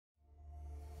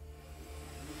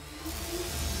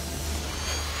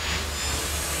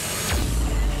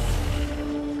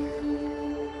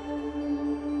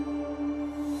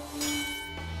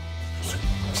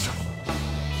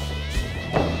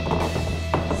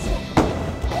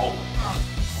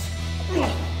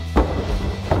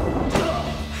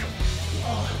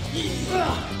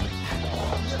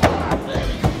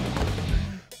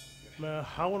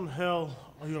How in the hell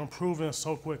are you improving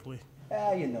so quickly?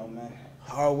 Yeah, you know, man.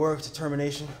 Hard work,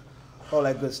 determination, all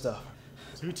that good stuff.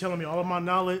 So you're telling me all of my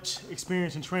knowledge,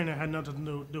 experience, and training had nothing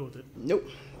to do with it? Nope.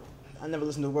 I never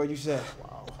listened to a word you said.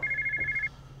 Wow.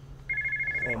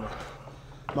 Hey, man.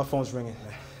 My phone's ringing.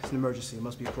 It's an emergency. It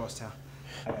must be across town.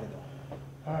 I gotta go.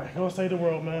 All right, go save the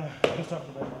world, man. Let's talk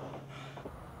about it.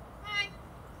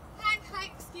 Hi,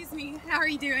 excuse me. How are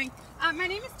you doing? My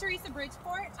name is Teresa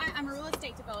Bridgeport. I'm a real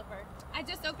estate developer. I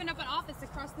just opened up an office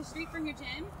across the street from your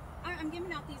gym. I'm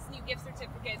giving out these new gift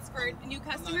certificates for new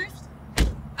customers.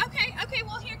 Okay,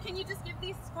 well here, can you just give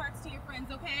these cards to your friends,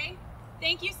 okay?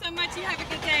 Thank you so much, you have a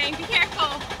good day. Be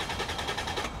careful.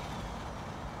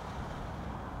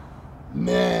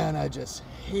 Man, I just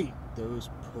hate those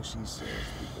pushy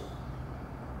salespeople.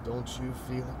 Don't you,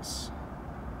 Felix?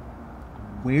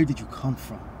 Where did you come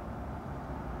from?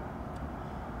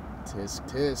 Tisk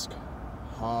tisk.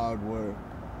 Hard work.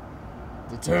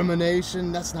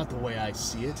 Determination, that's not the way I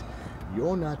see it.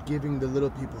 You're not giving the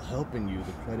little people helping you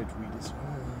the credit we deserve.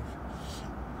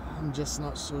 I'm just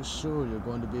not so sure you're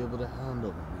going to be able to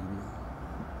handle it, baby.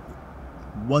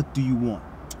 What do you want?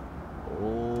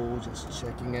 Oh, just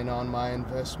checking in on my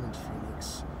investment,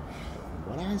 Felix.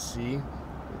 What I see,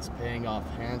 it's paying off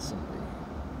handsomely.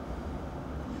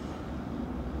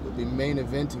 We'll be main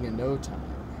eventing in no time.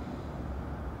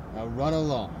 Now run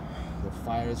along. The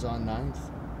fire's on 9th.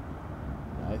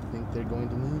 I think they're going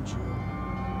to need you.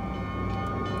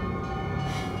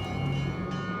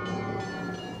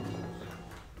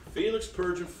 Felix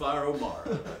Fire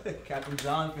O'Mara. Captain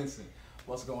John Vincent,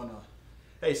 what's going on?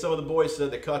 Hey, some of the boys said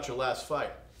they caught your last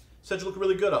fight. Said you look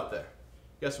really good out there.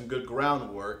 You got some good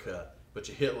groundwork, but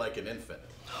you hit like an infant.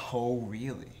 Oh,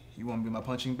 really? You want to be my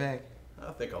punching bag?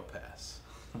 I think I'll pass.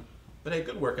 But hey,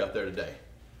 good work out there today.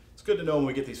 It's good to know when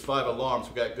we get these 5 alarms,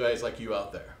 we got guys like you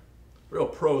out there. Real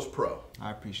pro's pro.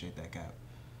 I appreciate that, Cap.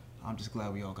 I'm just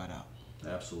glad we all got out.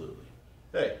 Absolutely.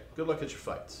 Hey, good luck at your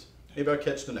fights. Maybe I'll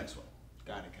catch the next one.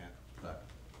 Got it, Cap. All right.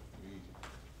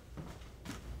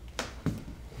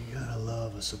 You gotta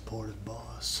love a supportive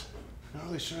boss. Not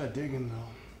really sure I dig him though.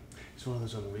 He's one of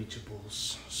those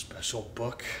unreachables, special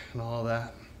book and all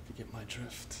that. If you get my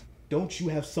drift. Don't you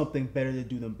have something better to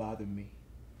do than bother me?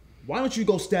 Why don't you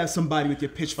go stab somebody with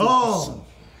your pitchfork? Oh!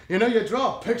 You know, you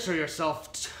draw a picture of yourself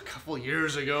a couple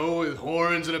years ago with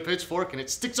horns and a pitchfork and it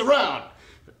sticks around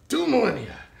for 2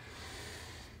 millennia.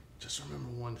 Just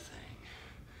remember one thing.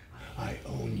 I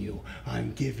own you.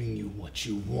 I'm giving you what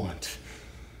you want.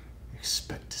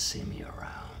 Expect to see me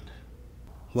around.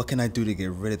 What can I do to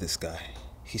get rid of this guy?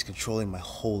 He's controlling my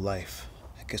whole life.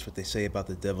 I guess what they say about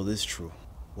the devil is true.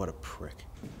 What a prick.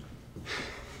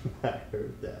 I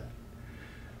heard that.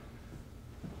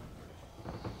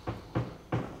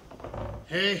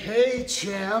 Hey,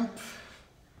 champ.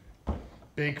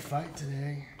 Big fight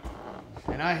today.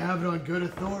 And I have it on good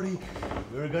authority.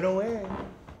 We're gonna win.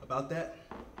 About that,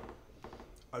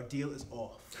 our deal is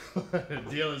off. The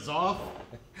deal is off?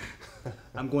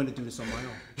 I'm going to do this on my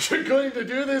own. You're going to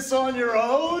do this on your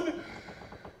own?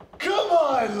 Come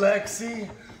on, Lexi.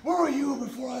 Where were you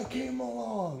before I came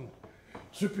along?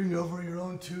 Tripping over your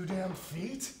own 2 damn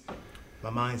feet? My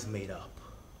mind's made up.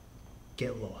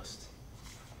 Get lost.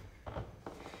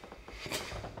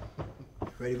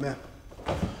 Ready, man?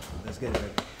 Let's get it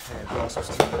ready. Hey, boss was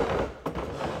too.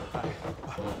 Alright.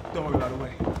 Don't worry about it,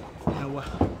 wait. You know what?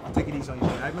 I'll take it easy on you,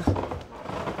 alright, man?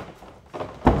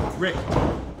 Rick!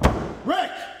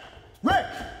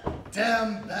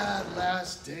 Damn bad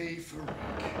last day for Rick.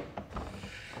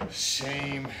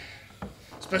 Shame.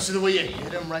 Especially the way you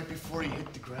hit him right before he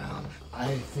hit the ground.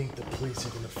 I think the police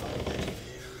are gonna find that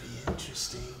very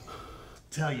interesting.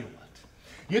 Tell you what.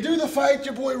 You do the fight,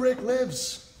 your boy Rick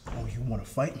lives. Oh, you want to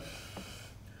fight?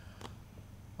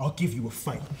 I'll give you a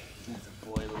fight. That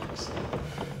boy looks.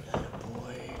 That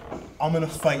boy. I'm gonna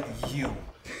fight you.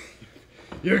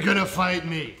 You're gonna fight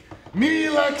me. Me,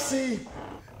 Lexi.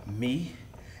 Me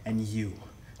and you.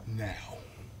 Now.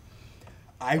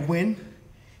 I win,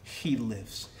 he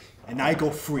lives, and I go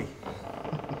free.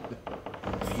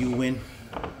 If you win,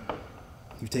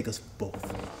 you take us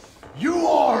both. You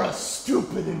are a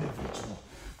stupid individual.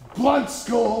 Blunt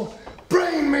skull,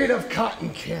 brain made of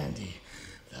cotton candy.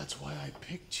 That's why I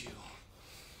picked you.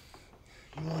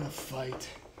 You want to fight?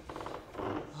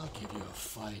 I'll give you a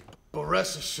fight. But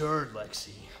rest assured,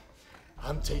 Lexi,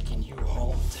 I'm taking you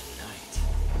home tonight.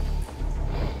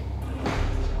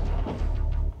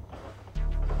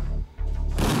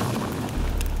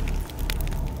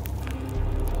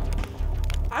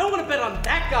 I don't want to bet on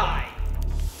that guy.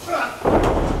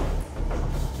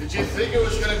 Did you think it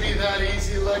was gonna be that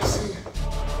easy, Lexi?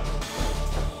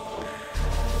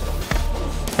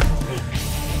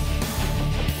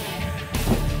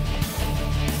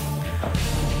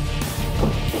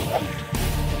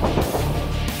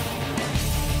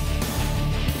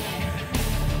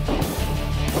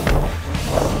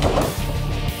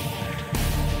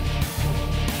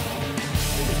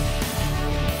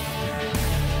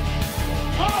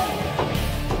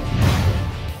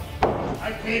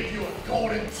 gave you a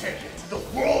golden ticket. The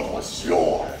world was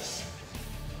yours.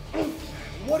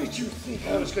 What did you think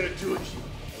I was gonna do with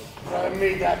you? I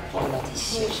made that final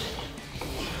decision.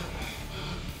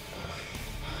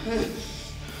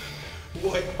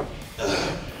 What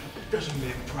doesn't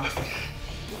make profit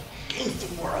gains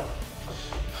the world,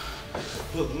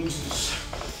 but loses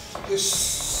his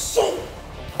soul.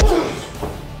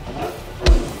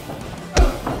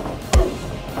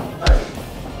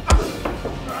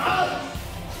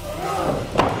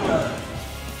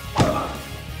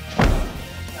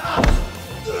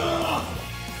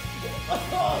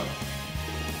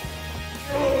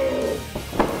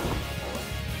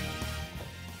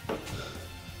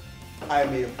 I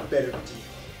made a better deal.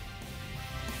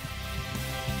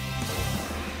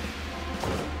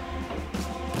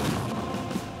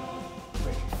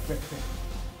 Rick,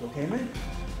 you okay, man?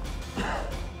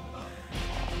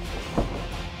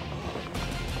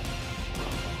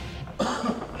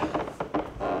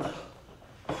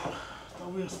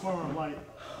 Thought we were sparring light.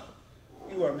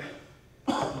 You were, man.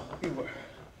 You were.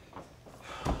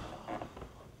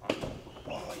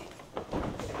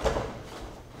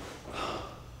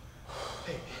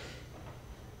 Hey,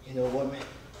 you know what, man?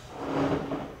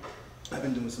 I've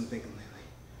been doing some thinking lately.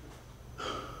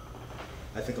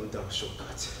 I think I'm done with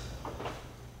shortcuts.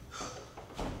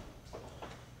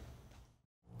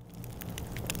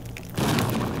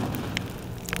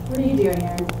 What are you doing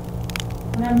here?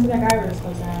 What happened to that guy we were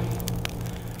supposed to have?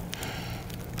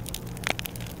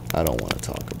 I don't want to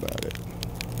talk about it.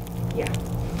 Yeah.